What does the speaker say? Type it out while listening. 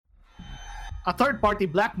a third-party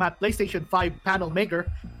black matte PlayStation 5 panel maker,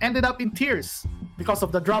 ended up in tears because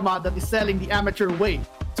of the drama that is selling the amateur way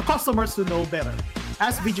to customers who know better.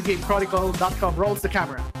 As VideoGameChronicle.com rolls the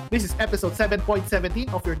camera, this is episode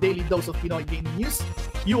 7.17 of your daily dose of Pinoy gaming news.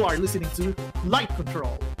 You are listening to Light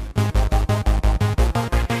Control.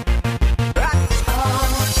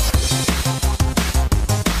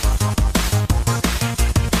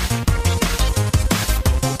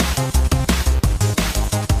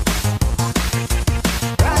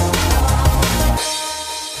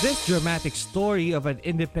 This dramatic story of an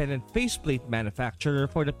independent faceplate manufacturer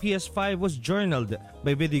for the PS5 was journaled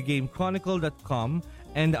by VideoGameChronicle.com,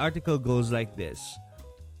 and the article goes like this.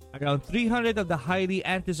 Around 300 of the highly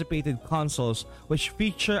anticipated consoles, which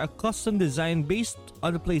feature a custom design based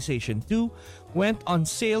on the PlayStation 2, went on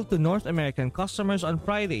sale to North American customers on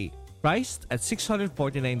Friday, priced at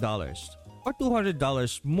 $649, or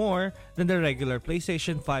 $200 more than the regular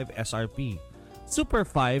PlayStation 5 SRP. Super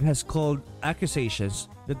 5 has called accusations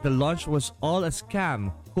that the launch was all a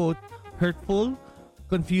scam, quote, hurtful,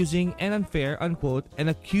 confusing, and unfair, unquote, and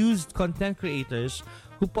accused content creators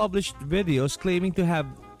who published videos claiming to have,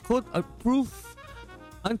 quote, a proof,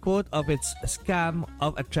 unquote, of its scam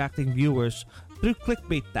of attracting viewers through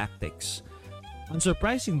clickbait tactics.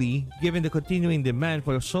 Unsurprisingly, given the continuing demand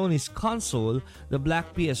for Sony's console, the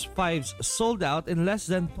black PS5s sold out in less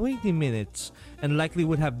than 20 minutes and likely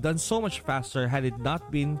would have done so much faster had it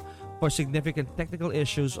not been for significant technical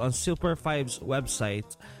issues on Super 5's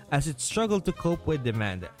website as it struggled to cope with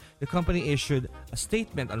demand. The company issued a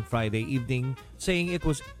statement on Friday evening saying it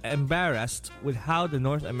was embarrassed with how the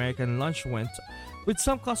North American launch went, with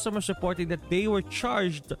some customers reporting that they were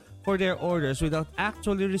charged for their orders without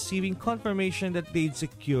actually receiving confirmation that they'd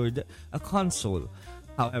secured a console.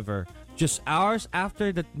 However, just hours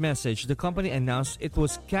after that message, the company announced it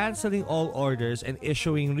was canceling all orders and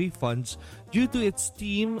issuing refunds due to its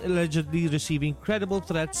team allegedly receiving credible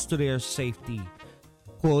threats to their safety.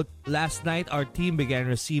 Quote, last night our team began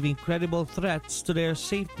receiving credible threats to their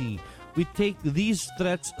safety. We take these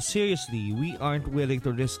threats seriously. We aren't willing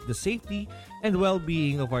to risk the safety and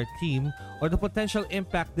well-being of our team or the potential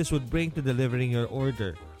impact this would bring to delivering your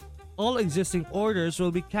order. All existing orders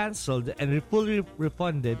will be cancelled and fully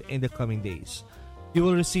refunded in the coming days. You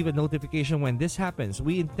will receive a notification when this happens.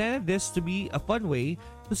 We intended this to be a fun way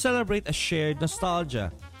to celebrate a shared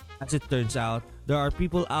nostalgia. As it turns out, there are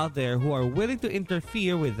people out there who are willing to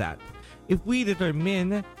interfere with that. If we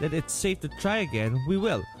determine that it's safe to try again, we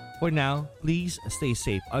will. For now, please stay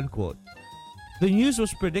safe, unquote. The news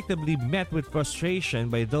was predictably met with frustration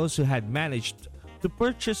by those who had managed to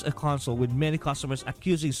purchase a console, with many customers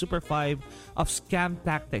accusing Super 5 of scam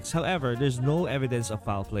tactics. However, there's no evidence of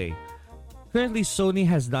foul play. Currently, Sony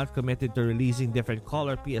has not committed to releasing different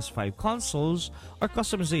color PS5 consoles or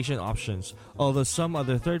customization options, although some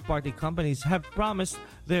other third-party companies have promised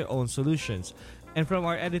their own solutions. And from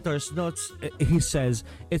our editor's notes, he says,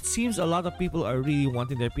 it seems a lot of people are really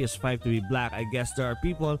wanting their PS5 to be black. I guess there are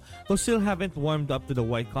people who still haven't warmed up to the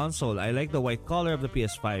white console. I like the white color of the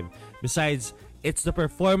PS5. Besides, it's the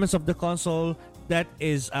performance of the console that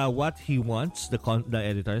is what he wants, the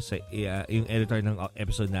editor, yung editor ng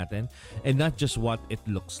episode natin, and not just what it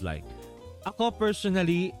looks like. Ako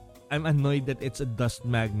personally, I'm annoyed that it's a dust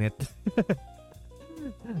magnet.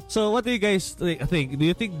 So what do you guys think? Do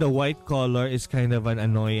you think the white color is kind of an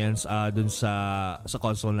annoyance dun sa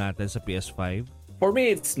console natin sa PS5? For me,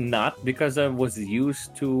 it's not, because I was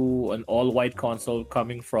used to an all-white console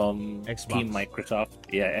coming from Xbox. Team Microsoft.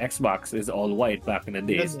 Yeah, Xbox is all-white back in the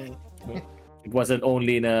days. It wasn't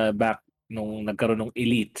only na back nung nagkaroon ng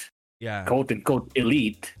Elite, Yeah. quote-unquote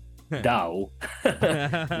Elite, DAO,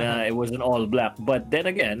 na it was an all-black. But then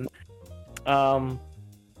again,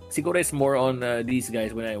 siguro it's more on these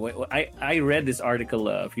guys. When I read this article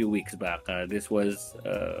a few weeks back. This was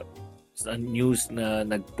a news na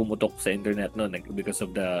nagpumutok sa internet no, because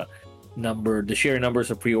of the sheer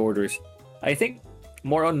numbers of pre-orders. I think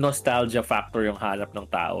more on nostalgia factor yung hanap ng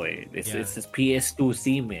tao eh. It's this PS2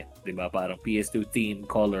 theme eh, 'di ba? Parang PS2 theme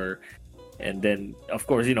color, and then of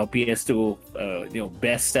course PS2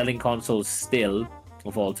 best-selling consoles still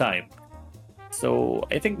of all time. So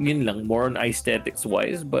I think yun lang, more on aesthetics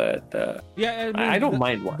wise, but I don't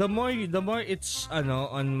mind one. The more it's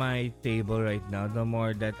on my table right now, the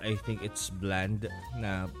more that I think it's bland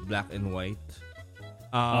na black and white.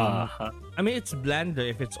 I mean, it's blander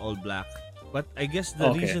if it's all black, but I guess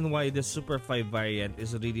the reason why the Super 5 variant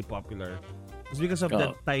is really popular is because of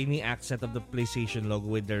the tiny accent of the PlayStation logo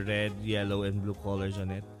with the red, yellow, and blue colors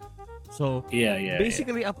on it. So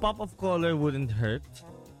basically, a pop of color wouldn't hurt.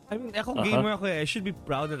 I mean, ako gamer ako eh. I should be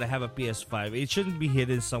proud that I have a PS5. It shouldn't be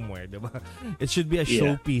hidden somewhere, diba? It should be a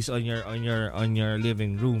showpiece on your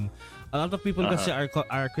living room. A lot of people kasi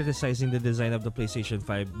are criticizing the design of the PlayStation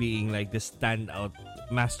 5 being like this standout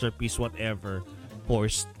masterpiece whatever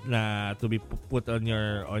forced na to be put on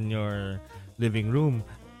your living room.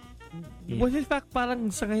 Well, in fact, parang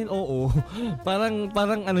sa ngayon, oo. parang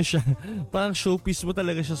ano siya, parang showpiece mo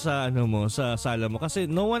talaga siya sa sa sala mo. Kasi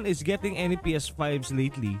no one is getting any PS5s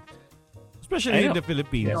lately. Especially in the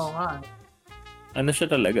Philippines. Oo nga. Ano siya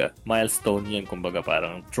talaga? Milestone yan, kumbaga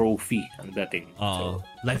parang trophy ang dating. So,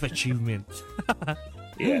 life achievement.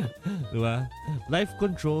 Yeah. Diba? Life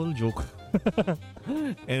control, joke.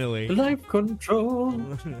 Anyway. Life control.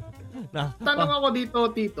 Tanong ako dito,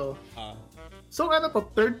 Tito. So ano to,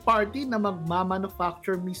 third party na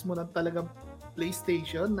magmamanufacture mismo ng talagang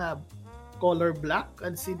PlayStation na color black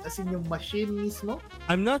as in yung machine mismo?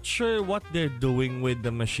 I'm not sure what they're doing with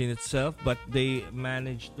the machine itself, but they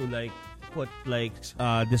managed to like put like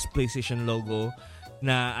this PlayStation logo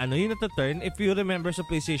na yung nata-turn. If you remember sa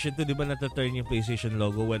PlayStation 2, di ba nata-turn yung PlayStation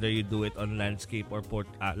logo whether you do it on landscape or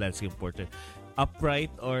landscape portrait,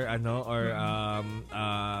 upright or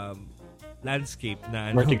landscape na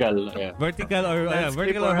vertical, vertical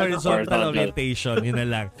or horizontal orientation, yun na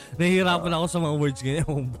lang. Nahihirapan ako sa mga words ganyan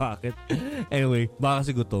kung bakit. Anyway, baka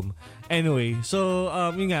kasi gutom. Anyway, so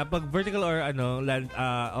yun nga, pag vertical or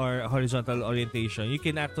or horizontal orientation, you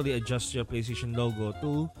can actually adjust your PlayStation logo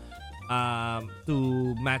to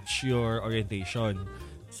match your orientation.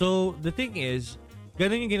 So the thing is,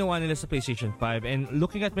 ganun yung ginawa nila sa PlayStation 5, and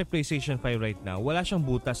looking at my PlayStation 5 right now, wala siyang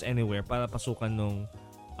butas anywhere para pasukan nung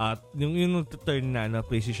yung turn na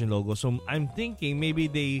PlayStation logo. So I'm thinking maybe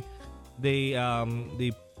they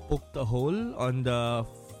poked a hole on the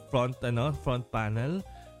front panel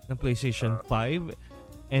ng PlayStation 5,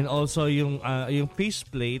 and also yung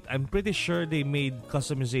faceplate. I'm pretty sure they made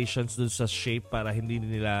customizations dun sa shape para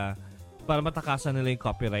matakasan nila yung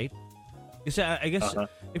copyright. Kasi I guess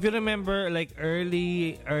if you remember, like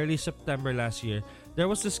early September last year, there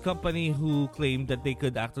was this company who claimed that they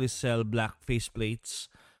could actually sell black faceplates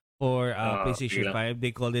for PlayStation 5.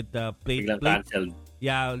 They called it the plate.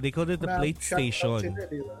 Yeah, they called it the Plate Station.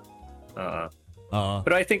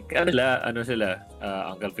 Pero I think ano sila,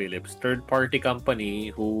 Uncle Phillips, third-party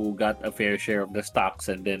company who got a fair share of the stocks,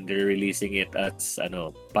 and then they're releasing it as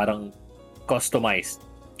parang customized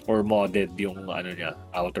or modded yung niya,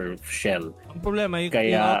 outer shell. Ang problema, yung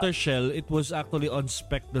outer shell, it was actually on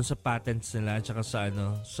spec dun sa patents nila at saka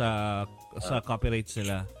sa copyrights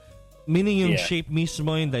nila. Meaning yung shape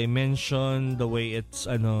mismo, yung dimension, the way it's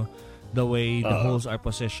the way the holes are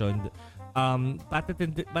positioned,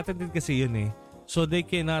 patented kasi yun eh. So they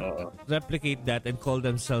cannot replicate that and call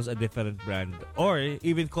themselves a different brand, or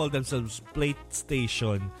even call themselves Plate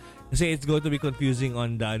Station, kasi it's going to be confusing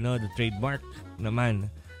on the trademark naman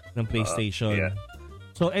ng PlayStation.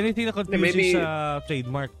 So anything na confusing sa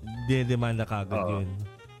trademark, dinedemanda kagad yun.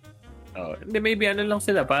 Maybe lang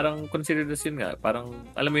sila, parang consider this yun nga, parang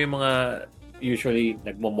alam mo yung mga usually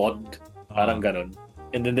nagmo-mod, parang ganun.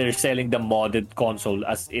 And then they're selling the modded console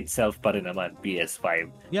as itself pa rin naman,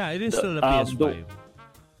 PS5. Yeah, it is still a PS5.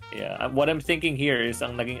 What I'm thinking here is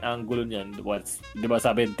ang naging angulo niyan, di ba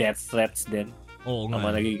sabi, death threats din? Oo nga. Ang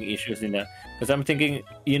mga naging issues nila. Because I'm thinking,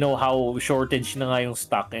 how shortage na nga yung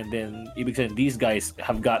stock, and then ibig sabihin, these guys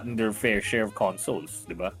have gotten their fair share of consoles,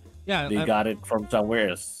 di ba? Yeah, they got it from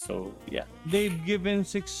somewhere else. So, yeah. They've given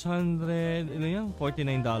 $649,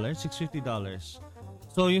 $650.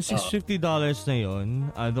 So, yung $650 na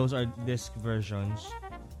yun, those are disc versions.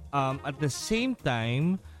 At the same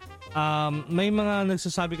time, may mga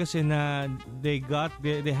nagsasabi kasi na they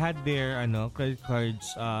had their credit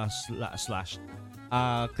cards slashed.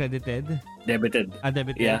 Credited. Debited.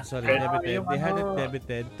 Debited. Yeah. Sorry, debited. They had it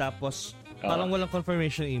debited. Tapos, parang walang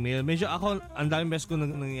confirmation email. Medyo ako, ang daming beses ko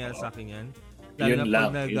nangyayari sa akin yan.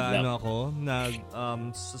 Lalo na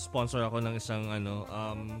pag sponsor ako ng isang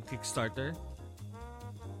Kickstarter.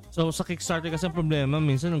 So sa Kickstarter kasi ang problema,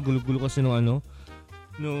 minsan ang gulo-gulo kasi nung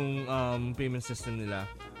payment system nila.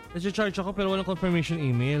 Nag-charge ako pero walang confirmation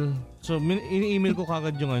email. So ini-email ko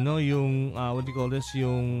kagad yung what do you call this,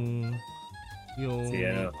 yung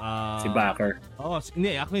si backer.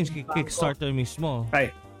 Hindi, ako yung Kickstarter mismo.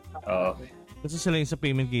 Kasi sila yung sa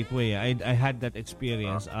payment gateway. I had that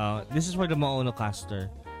experience. This is for the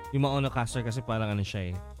Maonocaster. Yung Maonocaster kasi parang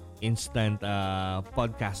siya instant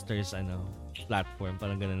podcasters platform,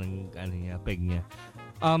 parang ganun ang peg niya.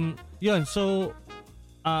 Yun, so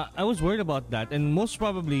I was worried about that, and most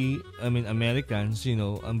probably, I mean, Americans,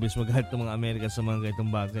 ang bilis magalit ng mga Americans sa mga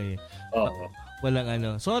ganitong bagay.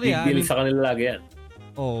 Walang sorry big deal sa kanila lagi yan.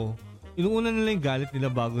 Oo. Inuuna nila yung galit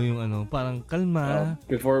nila bago yung parang kalma.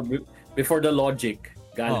 Before the logic,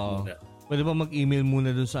 galit Oo. muna. Pwede ba mag-email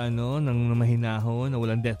muna dun sa ng mahinahon na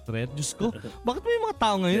walang death threat? Diyos ko, bakit may mga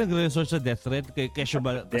tao ngayon nagre-resort sa death threat? Kesyo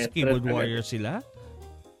ba kasi keyboard warrior sila?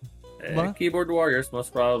 Ba? Keyboard warriors,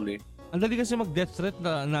 most probably. Ang dali kasi mag-death threat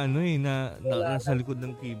na nasa likod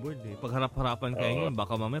ng keyboard eh. Pag harap-harapan kayo ngayon,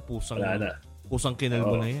 baka mamaya pusang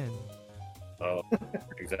kinalbo na yan. Oh,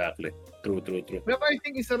 exactly. True. Pero I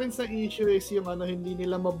think isa rin sa issue is yung hindi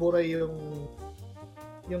nila mabura yung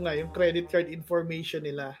credit card information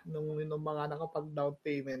nila nung mga nakapag-down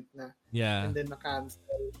payment na. Yeah. And then na-cancel.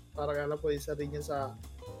 Parang alam ko, isa rin yun sa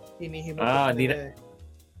hinihimot.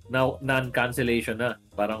 Now, non-cancellation na.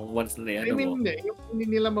 Parang once na yan. Hindi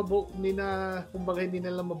nila mabura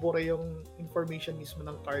yung information mismo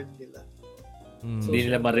ng card nila. So,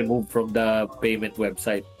 hindi nila ma-remove from the payment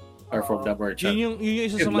website or from the merchant. Yun yung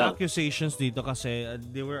isa sa mga accusations dito kasi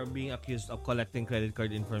they were being accused of collecting credit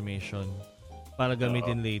card information para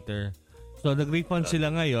gamitin later. So, nag-refund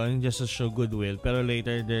sila ngayon just to show goodwill, pero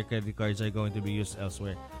later their credit cards are going to be used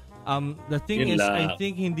elsewhere. The thing is, I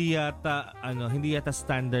think hindi yata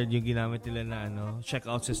standard yung ginamit nila na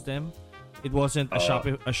checkout system. It wasn't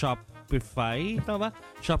a Shopify, tama ba?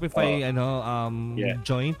 Shopify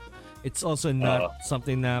joint. It's also not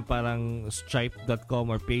something na parang Stripe.com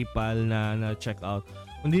or PayPal na checkout.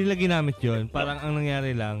 Hindi nila ginamit yun. Parang ang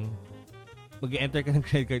nangyari lang, mag-enter ka ng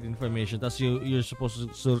credit card information tapos you're supposed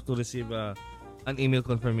to receive an email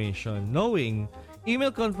confirmation. Knowing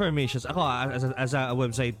email confirmations, ako as a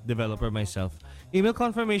website developer myself, email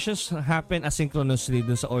confirmations happen asynchronously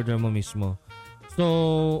dun sa order mo mismo.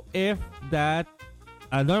 So, if that,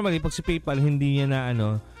 normally pag si PayPal hindi niya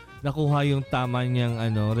nakuha yung tama niyang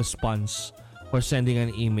response for sending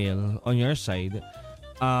an email on your side,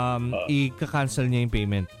 i-cancel niya yung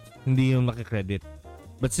payment. Hindi yung makikredit.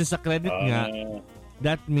 But since sa credit nga,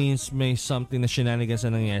 that means may something na shenanigans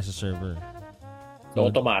na nangyayari sa server. So,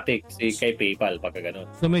 automatic kay PayPal pagka ganun.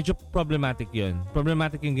 So, medyo problematic yun.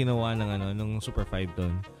 Problematic yung ginawa ng Super 5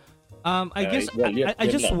 doon. I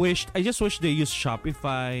just wished they use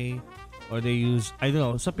Shopify or they use, I don't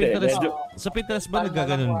know, sa Pinterest ba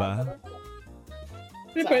nagaganon ba?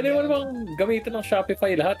 Pwede mo namang gamitin ng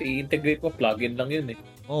Shopify lahat. I-integrate mo, plugin lang yun eh.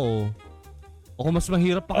 Oo. O kung mas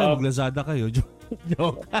mahirap pa kayo, mag-Lazada kayo.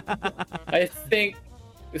 Joke. I think,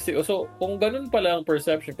 so kung ganun pala ang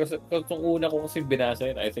perception, kasi kung una ko kasi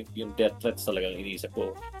binasa yun, I think yung death threats talagang inisip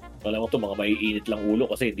ko. Wala mo ito, mga maiinit lang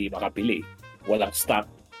ulo kasi hindi makapili. Walang stock.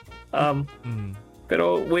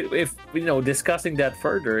 Pero if discussing that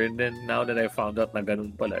further, and then now that I found out na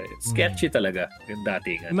ganun pala, sketchy talaga yung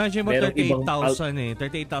datingan. Imagine mo 38,000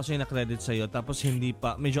 38,000 yung na-credit sa'yo, tapos hindi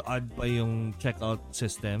pa, medyo odd pa yung checkout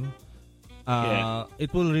system.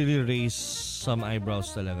 It will really raise some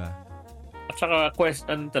eyebrows talaga. At saka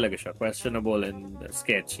talaga siya, questionable and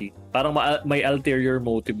sketchy. Parang may ulterior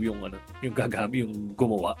motive yung yung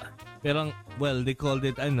gumawa. Pero they called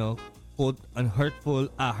it quote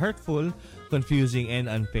hurtful, confusing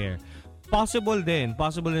and unfair. Possible din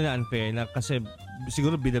na unfair na kasi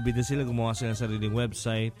siguro bida-bida sila, gumawa sila ng sariling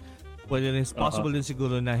website. Pwede rin possible din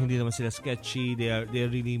siguro na hindi naman sila sketchy, they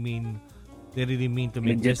really mean to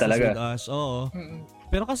make business with us. Oo.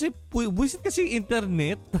 Pero kasi buisit kasi yung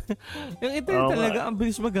internet. Yung internet talaga ang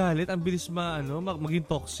bilis magalit, ang bilis maging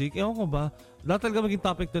toxic. Ewan ko ba? Dapat talaga maging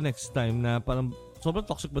topic to next time na parang sobrang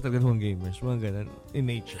toxic ba talaga ng gamers? Mga ganun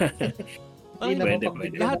in nature. Pwede.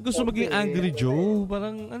 Lahat gusto maging Angry Joe.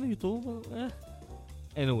 Parang ito?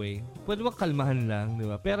 Anyway, pwede ba kalmahan lang, di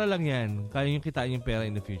ba? Pera lang yan. Kaya yung kitain yung pera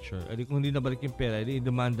in the future. Kung hindi nabalik yung pera,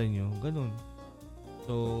 i-demanda nyo. Ganun.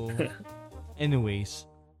 So,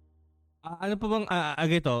 anyways. Ano pa bang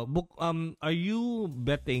are you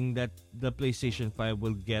betting that the PlayStation 5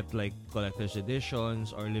 will get like collector's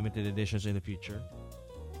editions or limited editions in the future?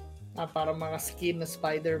 Parang mga skin na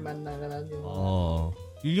Spider-Man na gano'n yung...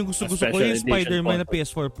 Yun yung gusto ko yung Spider-Man na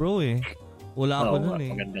PS4 Pro eh. Wala ako nun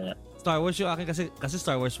eh. Maganda nga. Star Wars yung akin kasi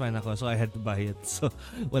Star Wars fan ako, so I had to buy it. So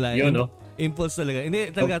wala yun, impulse talaga. Hindi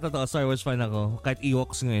talaga totoo, Star Wars fan ako. Kahit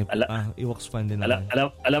Ewoks nga Ewoks fan din ako.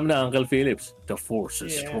 Alam na Uncle Phillips, the Force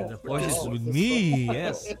is strong. The Force is with me.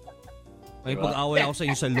 Yes. May pag-away ako sa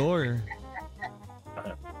inyo sa lore.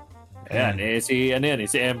 Ayan,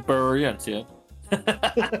 si Emperor yan.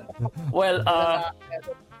 Well,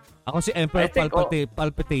 ako si Emperor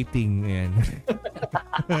palpitating. Ayan.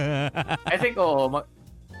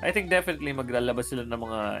 I think definitely maglalabas sila ng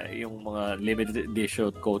mga limited edition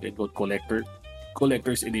quote-unquote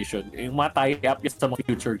collector's edition. Yung mga tie-up sa mga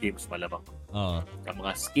future games malamang. Oo. Ang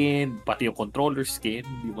mga skin, pati yung controller skin,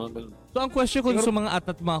 yung mga ganun. So, ang question ko sa mga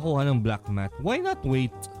atat makakuha ng black mat, why not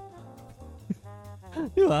wait?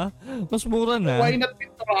 Di ba? Mas mura na. Why not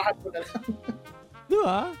pinturahan mo na lang? Di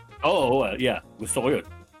ba? Oo, yeah. Gusto ko yun.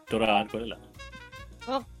 Turahan ko na lang.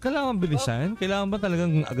 Kailangan bilisan? Kailangan ba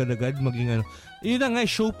talagang agad-agad maging ano? Yun na nga,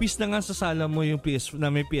 showpiece na nga sa sala mo yung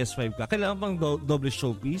may PS5 ka. Kailangan pang doble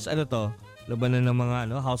showpiece? Ano to? Labanan ng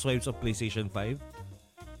mga housewives of PlayStation 5?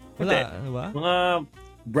 Wala, ano ba? Mga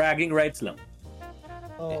bragging rights lang.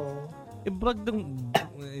 Oo. I-brag ng...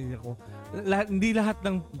 hindi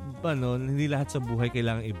lahat sa buhay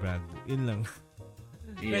kailangan i-brag. Yun lang.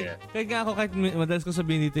 Yeah. Kaya nga ako, kahit madalas ko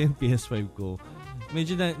sabihin dito yung PS5 ko,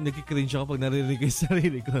 medyo nagki-cringe ako pag naririnig ko yung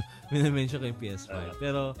sarili ko. Minamention ko yung PS5.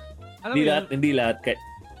 Pero, Hindi lahat.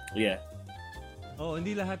 Yeah. Oh,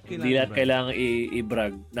 hindi lahat kailangan. Hindi lahat kailangan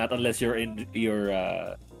i-brag. Not unless you're Enrique.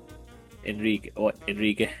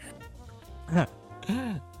 Enrique.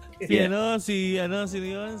 Sino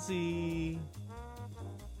yun?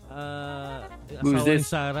 Who's asawa this? ni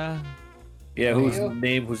Sarah. Yeah,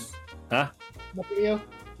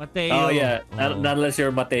 Mateo. Oh, yeah. Not unless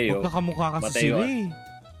you're Mateo. Magkakamukha kasi Mateo, sila eh.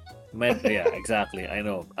 Yeah, exactly. I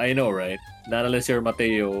know, right? Not unless you're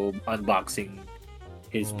Mateo unboxing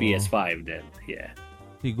his PS5 then. Yeah.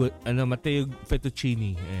 Matteo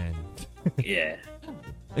Fettuccini. Ayan. Yeah.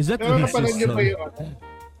 Is that Pero racist? napanood niyo ba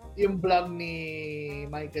yung vlog ni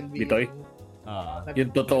Michael V? Bitoy?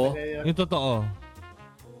 Yung totoo? Yung totoo.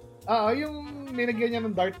 Yung nilagyan niya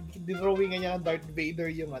ng drawing niya ng Darth Vader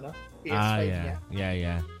yung PS5 niya.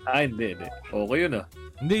 Yeah. Hindi. Okay yun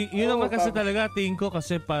Hindi, yun naman kasi talaga, tingin ko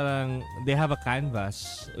kasi parang they have a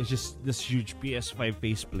canvas, which is this huge PS5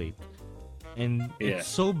 faceplate. And it's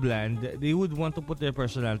so bland, they would want to put their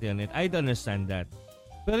personality on it. I'd understand that.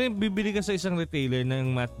 Pero yung bibili ka sa isang retailer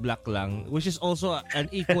ng matte black lang, which is also an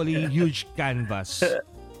equally huge canvas.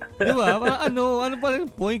 Diba? Ano pa rin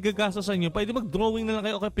point gagastosan nyo? Pwede mag-drawing na lang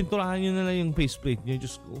kayo o kaya pinturahan nyo na lang yung faceplate nyo.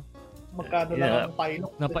 Diyos ko. Magkano lang ang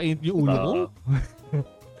pilot. Napaint yung ulo ko.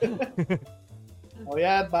 O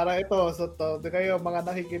yan, para ito. So, kayo mga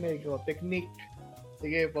nakikinig. Technique.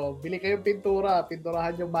 Sige po, bili kayong pintura.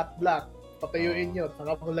 Pinturahan yung matte black. Patayuin nyo.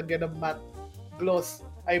 Saka maglagyan ng matte gloss.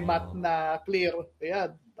 Ay matte na clear.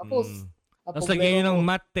 Ayan. Tapos, tapos lagyan nyo ng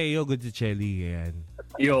Matteo Gutticelli. Ayan.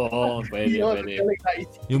 Yun, pwede.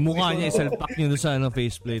 Yung mukha niya, isalpak nyo sa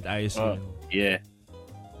faceplate. Ayos yun. Yeah.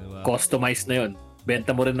 Diba? Customized na yun.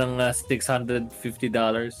 Benta mo rin ng $650.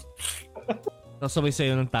 Tapos sabay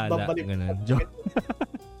sa'yo ng tala. Ganun. Joke.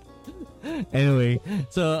 Anyway,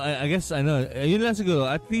 so I guess, yun lang siguro.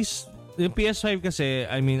 At least, yung PS5 kasi,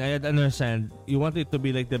 I understand, you want it to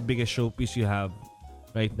be like the biggest showpiece you have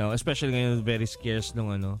right now. Especially ngayon, very scarce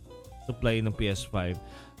nung supply ng PS5.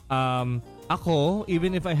 Ako,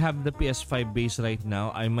 even if I have the PS5 base right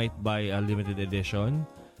now, I might buy a limited edition.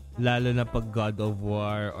 Lalo na pag God of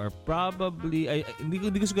War or probably, hindi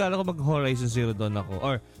ko siguro ako mag-Horizon Zero Dawn ako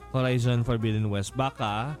or Horizon Forbidden West.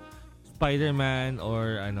 Baka Spider-Man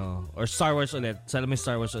or Star Wars ulit. Sana may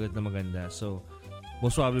Star Wars ulit na maganda. So,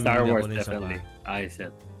 most probably Star Wars ako definitely. I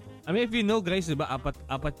said. If you know guys, diba,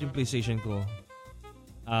 apat yung PlayStation ko.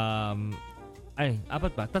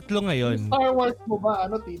 Apat ba? 3 ngayon. Yung Star Wars mo ba,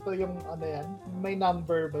 Tito, yung yan? May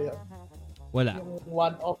number ba yan? Wala. Yung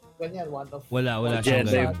one-off, ganyan, one-off. Wala siyang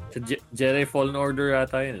ganyan. Jedi Fallen Order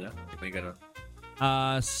yata yun, may gano'n.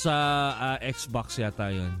 Sa Xbox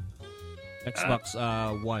yata yun. Xbox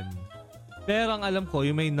One. Pero ang alam ko,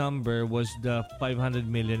 yung may number was the 500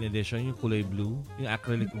 million edition, yung kulay blue, yung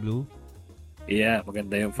acrylic blue. Yeah,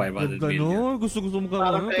 maganda yung 500 million. Gusto mo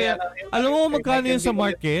karoon. Kaya, alam mo magkano yun sa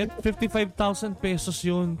market? 55,000 pesos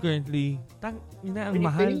yun currently. Ang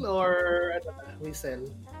mahal. Retail or resell?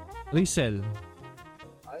 Resell.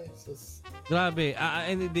 Ay, sus. Grabe.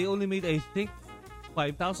 And they only made, I think,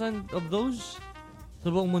 5,000 of those sa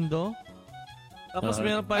buong mundo. Tapos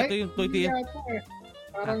meron pa ito yung 28.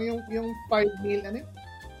 Parang yung 5 mil,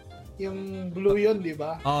 yung blue yun, di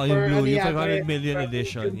ba? Yung blue, yung 500 million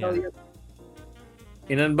edition. Yeah.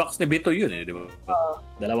 In-unbox ni Bito yun di ba?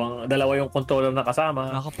 Dalawa yung controller na kasama.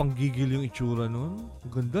 Nakapanggigil yung itsura nun.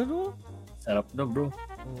 Ganda, no? Sarap na, bro.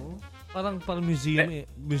 Oo. Parang museum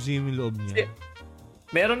yung loob niya.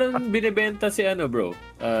 Meron nang binibenta si bro,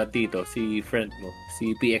 Tito, si friend mo,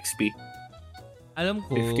 si PXP. Alam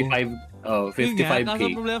ko. 55K.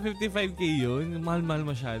 Kaso problema, 55K yun. Mahal-mahal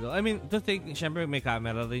masyado. Syempre may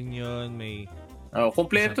camera rin yun, may...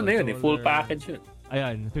 kompleto na yun full package yun.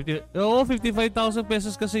 Ayan, 55,000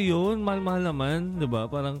 pesos kasi yun. Mahal-mahal naman, 'di ba?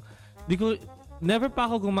 Parang never pa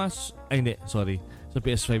ako sorry. Sa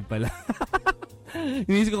PS5 pala.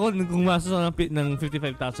 Inisip ko kung mastos ako ng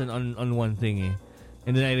 55,000 on one thing eh.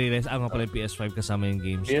 And then I realized, nga pala yung PS5 kasama yung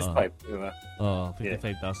games. PS5, di ba?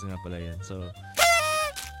 55,000 nga pala yan. So,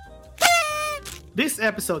 This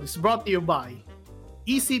episode is brought to you by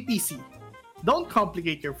ECPC. Don't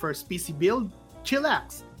complicate your first PC build.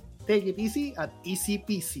 Chillax. Take it easy at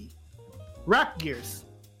ECPC. Rack Gears.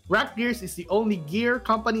 Rack Gears is the only gear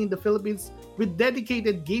company in the Philippines with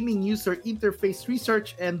dedicated gaming user interface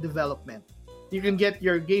research and development. You can get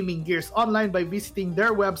your gaming gears online by visiting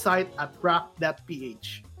their website at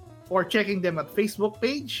rack.ph or checking them at Facebook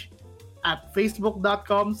page at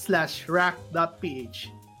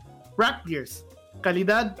facebook.com/rack.ph. Rack Gears.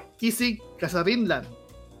 Kalidad, kisig, kasarinlan.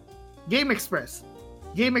 Game Express.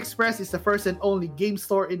 Game Express is the first and only game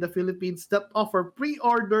store in the Philippines that offer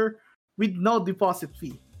pre-order with no deposit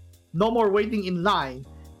fee. No more waiting in line.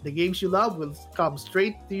 The games you love will come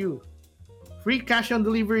straight to you. Free cash on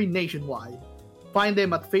delivery nationwide. Find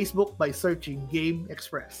them at Facebook by searching Game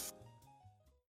Express.